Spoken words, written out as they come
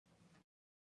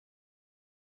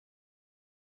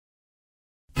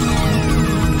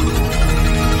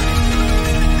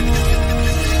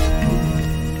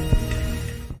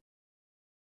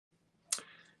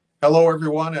Hello,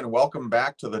 everyone, and welcome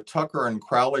back to the Tucker and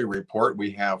Crowley Report.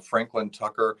 We have Franklin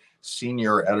Tucker,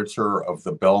 senior editor of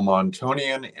the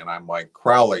Belmontonian, and I'm Mike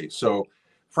Crowley. So,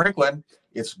 Franklin,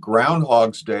 it's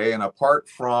Groundhog's Day, and apart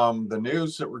from the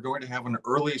news that we're going to have an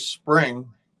early spring,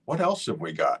 what else have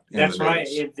we got in That's the right.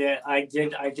 news? I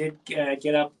did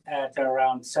get up at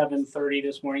around 7:30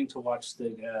 this morning to watch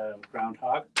the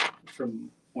groundhog from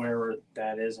wherever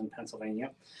that is in Pennsylvania.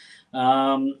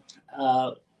 Um,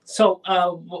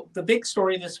 the big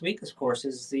story this week, of course,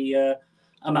 is the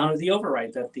amount of the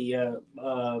override that the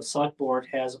select board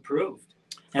has approved,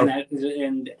 and Okay.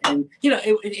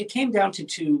 it came down to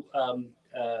two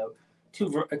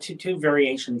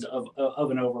variations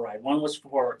of an override. One was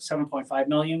for 7.5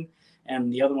 million,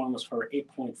 and the other one was for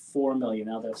 8.4 million.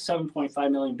 Now, the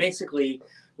 7.5 million basically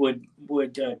would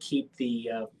keep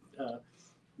the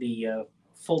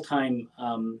full time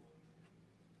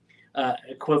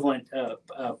equivalent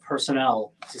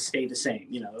personnel to stay the same.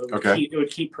 Okay. It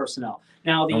would keep personnel.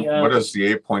 Now, What does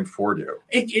the 8.4 do?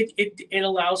 it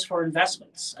allows for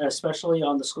investments, especially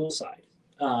on the school side.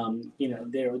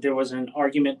 There was an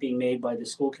argument being made by the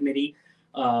school committee,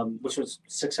 which was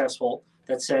successful,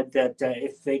 that said that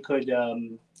if they could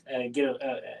get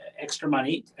extra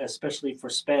money, especially for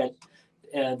SPED,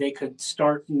 they could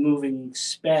start moving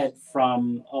SPED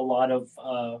from a lot of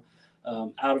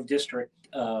out of district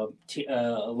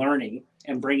learning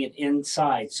and bring it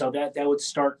inside, so that would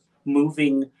start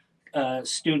moving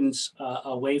students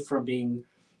away from being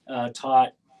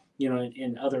taught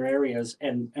in other areas,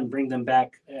 and bring them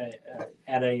back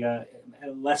at a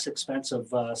less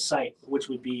expensive site, which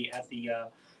would be at the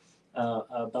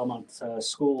Belmont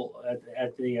school,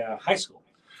 at the high school.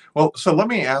 Well, so let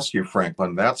me ask you,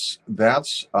 Franklin. That's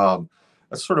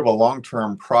sort of a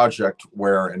long-term project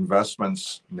where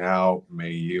investments now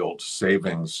may yield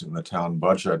savings in the town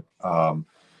budget.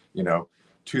 You know,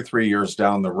 2, 3 years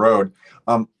down the road.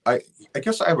 I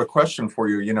guess I have a question for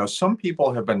you. Some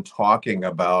people have been talking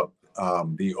about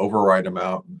the override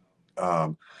amount.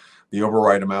 The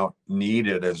override amount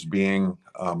needed as being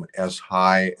as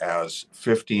high as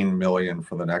 15 million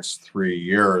for the next 3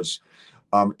 years.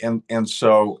 I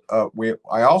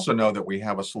also know that we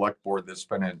have a select board that's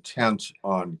been intent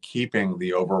on keeping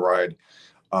the override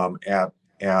at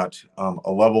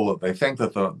a level that they think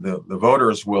that the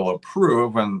voters will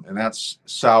approve, and that's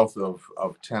south of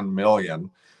 10 million.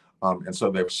 And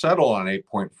so they've settled on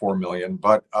 8.4 million.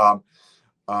 But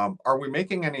are we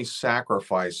making any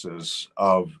sacrifices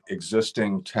of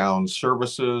existing town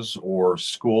services or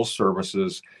school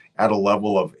services at a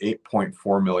level of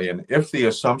 8.4 million if the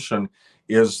assumption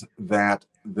is that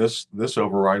this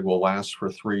override will last for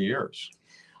 3 years?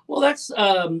 Well, there's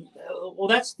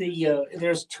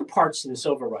two parts to this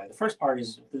override. The first part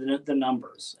is the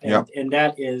numbers, and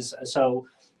that is so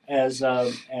as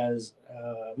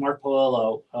Mark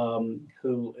Polillo,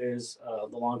 who is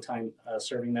the longtime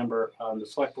serving member on the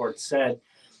select board, said,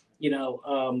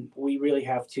 we really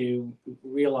have to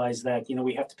realize that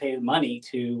we have to pay money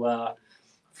to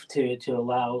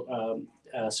allow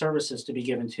services to be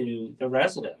given to the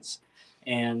residents,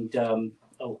 and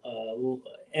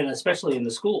especially in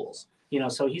the schools.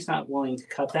 So he's not willing to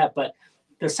cut that. But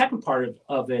the second part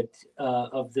of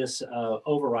this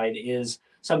override is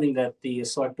something that the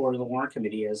select board and the warrant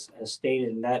committee has stated,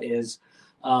 and that is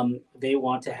they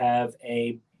want to have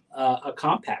a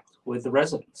compact with the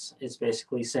residents. It's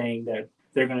basically saying that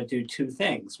they're going to do two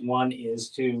things. One is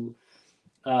to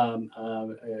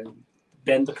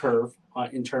bend the curve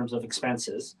in terms of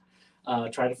expenses,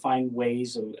 try to find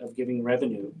ways of giving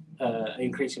revenue,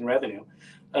 increasing revenue,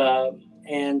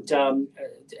 and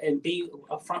be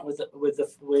upfront with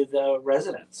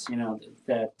residents.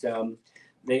 That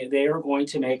they are going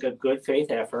to make a good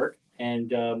faith effort, and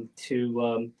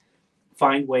to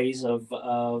find ways of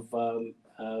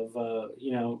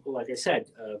like I said,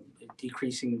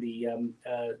 decreasing the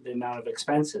amount of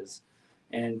expenses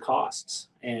and costs,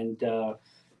 and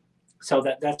so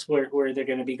that's where they're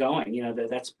going to be going.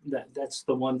 That's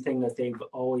the one thing that they've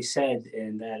always said,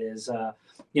 and that is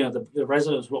the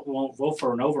residents won't vote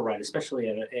for an override, especially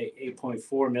at a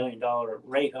 $8.4 million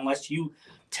rate, unless you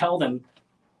tell them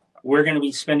we're going to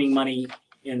be spending money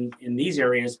in these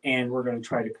areas, and we're going to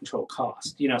try to control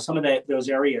cost. Some of those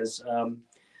areas.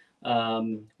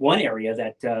 One area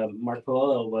that Mark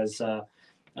Polillo was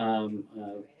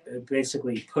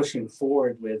basically pushing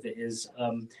forward with is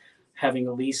having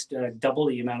at least double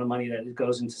the amount of money that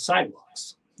goes into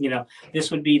sidewalks.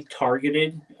 This would be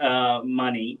targeted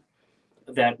money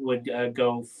that would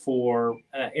go for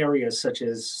areas such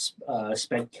as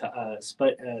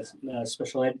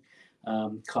special ed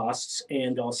costs,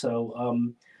 and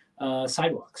also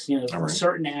sidewalks. You know, All right.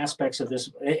 certain aspects of this,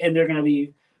 and they're going to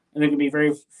be. And they're going to be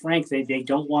very frank. They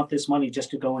don't want this money just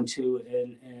to go into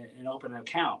an open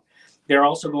account. They're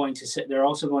also going to set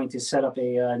up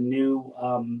a new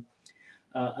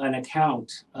an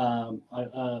account,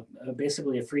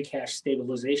 basically a free cash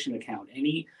stabilization account.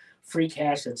 Any free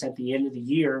cash that's at the end of the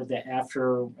year that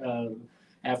after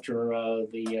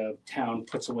the town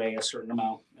puts away a certain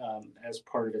amount as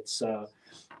part of its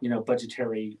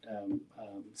budgetary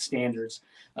standards.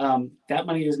 That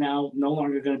money is now no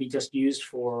longer going to be just used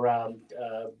for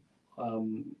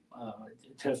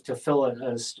to fill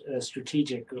a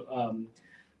strategic,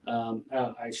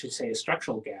 I should say, a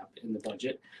structural gap in the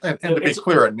budget. And to be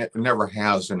clear, it never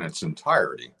has in its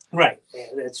entirety. Right,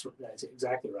 that's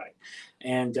exactly right.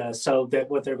 And so that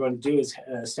what they're going to do is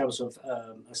establish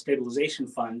a stabilization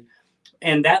fund,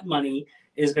 and that money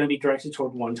is going to be directed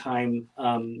toward one-time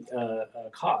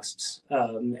costs,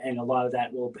 and a lot of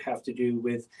that will have to do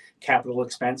with capital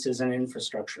expenses and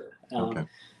infrastructure. Okay.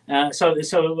 So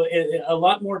a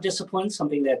lot more discipline,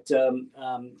 something that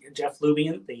Jeff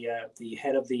Lubian, the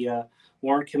head of the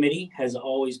warrant committee, has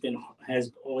always been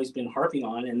harping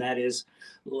on, and that is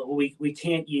we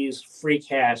can't use free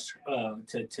cash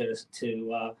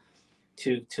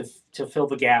to fill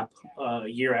the gap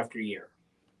year after year.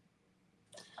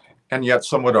 And yet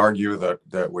some would argue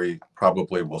that we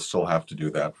probably will still have to do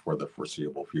that for the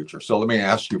foreseeable future. So let me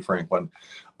ask you, Franklin,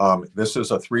 this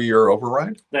is a 3-year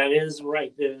override? That is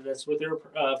right. That's what they're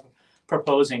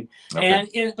proposing.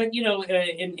 Okay. But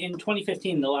in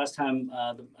 2015, the last time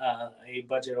a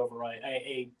budget override,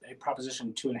 a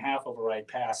Proposition 2.5 override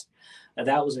passed,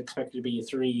 that was expected to be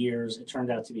 3 years. It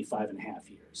turned out to be 5.5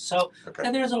 years. So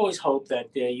and there's always hope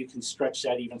that you can stretch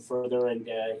that even further and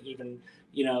even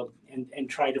and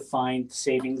try to find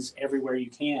savings everywhere you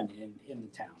can in the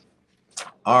town.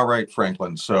 All right,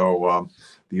 Franklin. So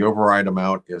the override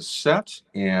amount is set,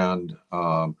 and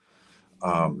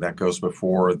that goes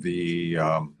before the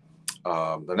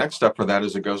next step for that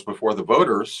is it goes before the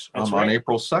voters on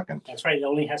April 2nd. That's right. It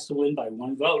only has to win by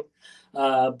one vote.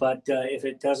 But if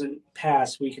it doesn't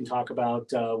pass, we can talk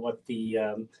about what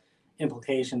the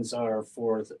implications are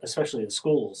for especially the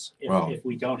schools if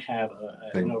we don't have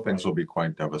things will be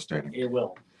quite devastating. It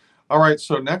will. All right.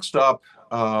 So next up,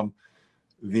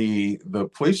 the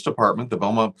police department, the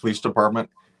Belmont Police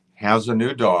Department, has a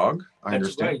new dog. I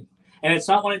understand. Right. And it's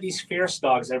not one of these fierce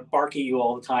dogs that bark at you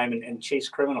all the time and chase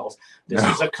criminals. This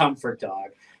is a comfort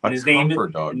dog. And his name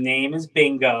is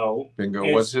Bingo.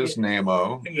 Bingo was his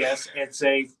name-o. Yes, it's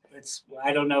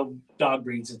I don't know dog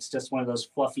breeds. It's just one of those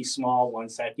fluffy small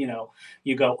ones that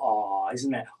you go, aw,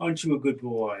 aren't you a good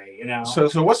boy?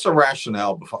 So what's the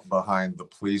rationale behind the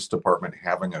police department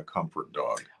having a comfort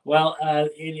dog? Well,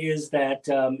 it is that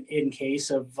in case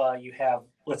of you have,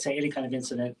 let's say, any kind of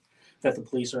incident that the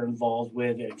police are involved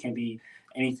with, it can be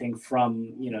anything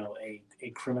from a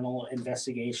criminal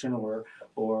investigation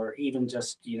or even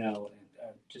just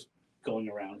just going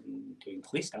around and doing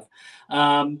police stuff.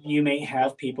 You may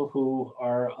have people who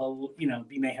are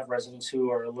you may have residents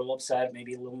who are a little upset,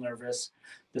 maybe a little nervous.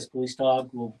 This police dog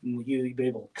will you be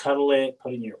able to cuddle it,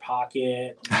 put it in your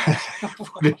pocket.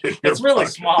 It's really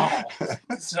small,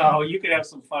 so you could have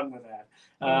some fun with that.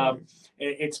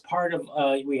 It's part of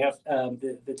we have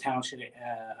the town should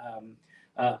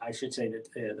I should say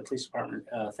that the police department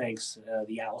thanks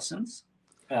the Allisons.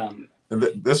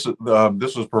 This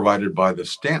was provided by the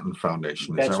Stanton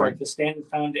Foundation. That's right? The Stanton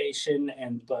Foundation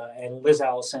and Liz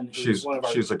Allison. She's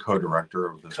a co-director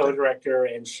of the co-director,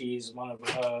 and she's one of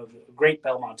a great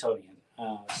Belmontonian.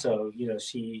 So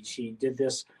she did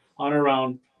this on her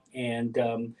own, and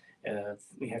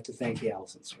we have to thank the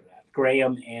Allisons for that.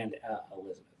 Graham and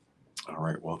Elizabeth. All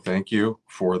right. Well, thank you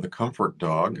for the comfort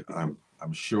dog.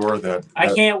 I'm sure that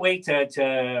I can't wait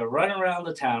to run around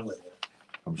the town with it.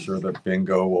 I'm sure that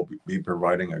Bingo will be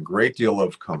providing a great deal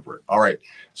of comfort. All right.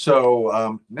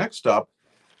 So next up,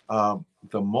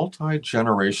 the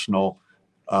multi-generational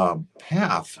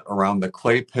path around the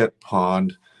clay pit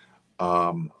pond.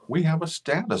 We have a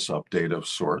status update of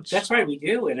sorts. That's right, we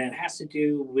do, and it has to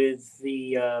do with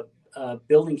the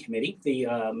building committee,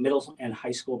 the middle and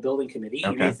high school building committee.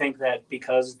 Okay. You may think that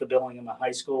because the building in the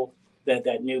high school,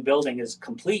 that new building is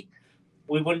complete,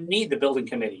 we wouldn't need the building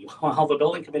committee. Well, the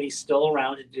building committee is still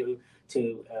around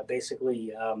to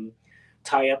basically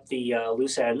tie up the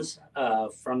loose ends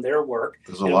from their work.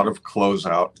 There's a lot of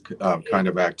closeout kind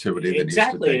of activity that needs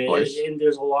to take place. And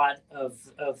there's a lot of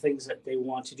things that they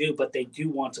want to do, but they do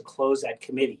want to close that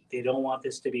committee. They don't want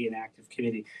this to be an active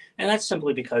committee, and that's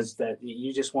simply because that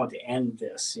you just want to end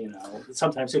this.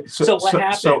 Sometimes. So what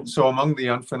happened? So among the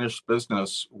unfinished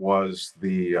business was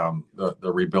the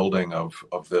rebuilding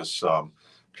of this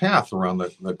path around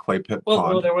the clay pit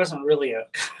pond. Well, there wasn't really a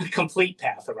complete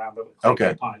path around the clay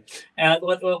pit pond. And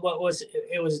what was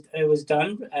it was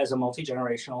done as a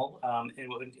multi-generational.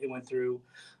 It went through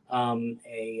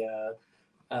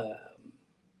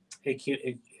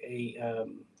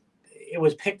it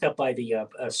was picked up by the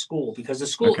school because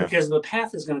the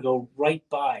path is going to go right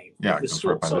by the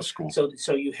school. Right by the school.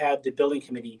 So you had the building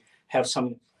committee have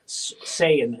some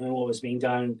say in what was being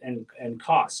done and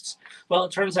costs. Well,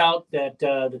 it turns out that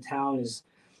the town is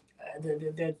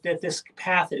that this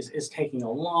path is taking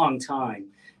a long time,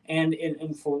 and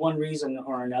for one reason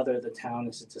or another, the town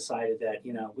has decided that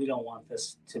we don't want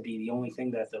this to be the only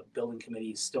thing that the building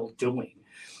committee is still doing.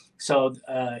 So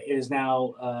it is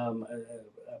now.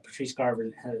 Patrice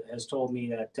Garvin has told me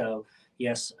that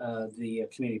yes, the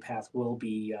community path will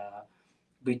be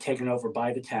taken over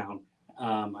by the town.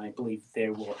 I believe they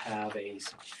will have a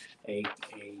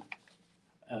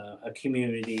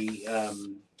community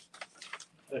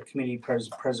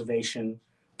preservation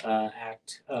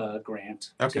act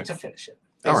grant to finish it,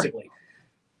 basically.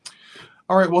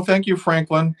 All right. Well, thank you,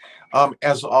 Franklin.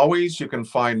 As always, you can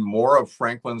find more of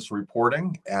Franklin's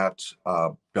reporting at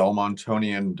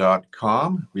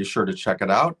belmontonian.com. Be sure to check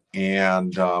it out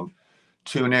and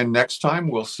tune in next time.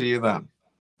 We'll see you then.